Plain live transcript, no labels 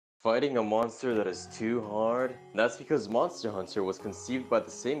Fighting a monster that is too hard? That's because Monster Hunter was conceived by the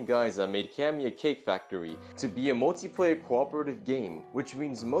same guys that made Kamiya Cake Factory to be a multiplayer cooperative game, which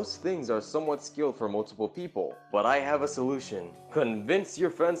means most things are somewhat skilled for multiple people. But I have a solution. Convince your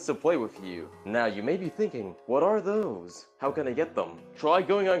friends to play with you. Now you may be thinking, what are those? How can I get them? Try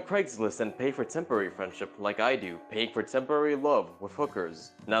going on Craigslist and pay for temporary friendship like I do, paying for temporary love with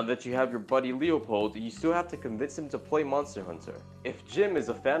hookers. Now that you have your buddy Leopold, you still have to convince him to play Monster Hunter. If Jim is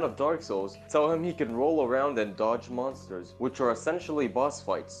a fan of Dark Souls, tell him he can roll around and dodge monsters, which are essentially boss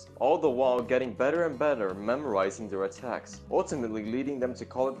fights, all the while getting better and better memorizing their attacks, ultimately leading them to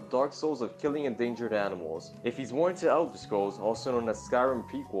call it the Dark Souls of killing endangered animals. If he's more into Elder Scrolls, also known as Skyrim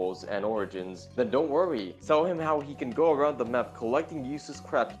prequels and Origins, then don't worry, tell him how he can go around the map collecting useless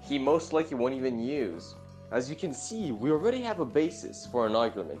crap he most likely won't even use. As you can see, we already have a basis for an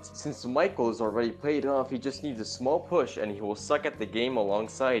argument. Since Michael is already played off, he just needs a small push and he will suck at the game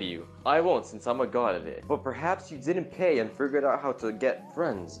alongside you. I won't, since I'm a god at it. But perhaps you didn't pay and figured out how to get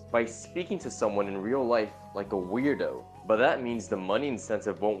friends by speaking to someone in real life like a weirdo. But that means the money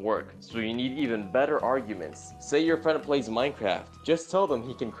incentive won't work, so you need even better arguments. Say your friend plays Minecraft. Just tell them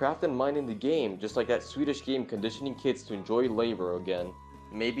he can craft and mine in the game, just like that Swedish game conditioning kids to enjoy labor again.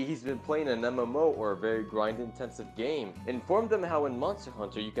 Maybe he's been playing an MMO or a very grind-intensive game. Inform them how in Monster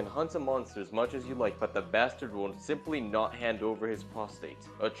Hunter you can hunt a monster as much as you like, but the bastard will simply not hand over his prostate.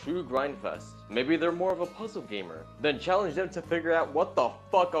 A true grindfest. Maybe they're more of a puzzle gamer. Then challenge them to figure out what the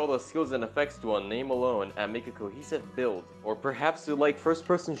fuck all the skills and effects do on name alone and make a cohesive build. Or perhaps you like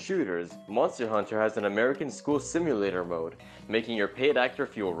first-person shooters. Monster Hunter has an American School Simulator mode, making your paid actor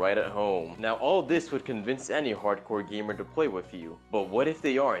feel right at home. Now all this would convince any hardcore gamer to play with you. But what if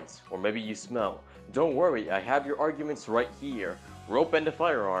they aren't? Or maybe you smell. Don't worry, I have your arguments right here. Rope and a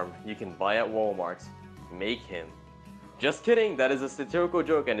firearm you can buy at Walmart. Make him. Just kidding, that is a satirical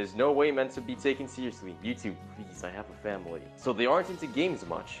joke and is no way meant to be taken seriously. YouTube, please, I have a family. So they aren't into games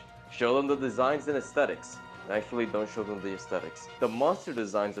much. Show them the designs and aesthetics. Actually, don't show them the aesthetics. The monster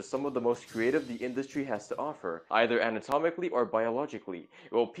designs are some of the most creative the industry has to offer, either anatomically or biologically.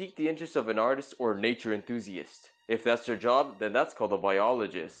 It will pique the interest of an artist or nature enthusiast. If that's your job, then that's called a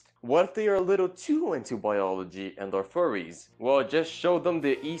biologist. What if they are a little too into biology and are furries? Well, just show them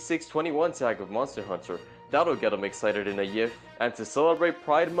the E621 tag of Monster Hunter. That'll get them excited in a yiff. And to celebrate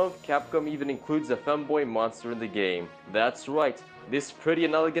Pride Month, Capcom even includes a femboy monster in the game. That's right, this pretty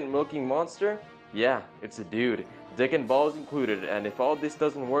and elegant milking monster? Yeah, it's a dude. Dick and balls included, and if all this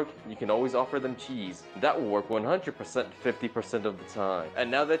doesn't work, you can always offer them cheese. That will work 100% 50% of the time. And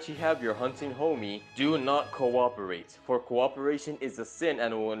now that you have your hunting homie, do not cooperate. For cooperation is a sin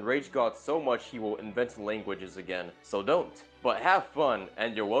and will enrage God so much he will invent languages again. So don't. But have fun,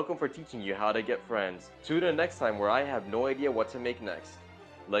 and you're welcome for teaching you how to get friends. Tune in next time where I have no idea what to make next.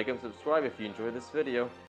 Like and subscribe if you enjoyed this video.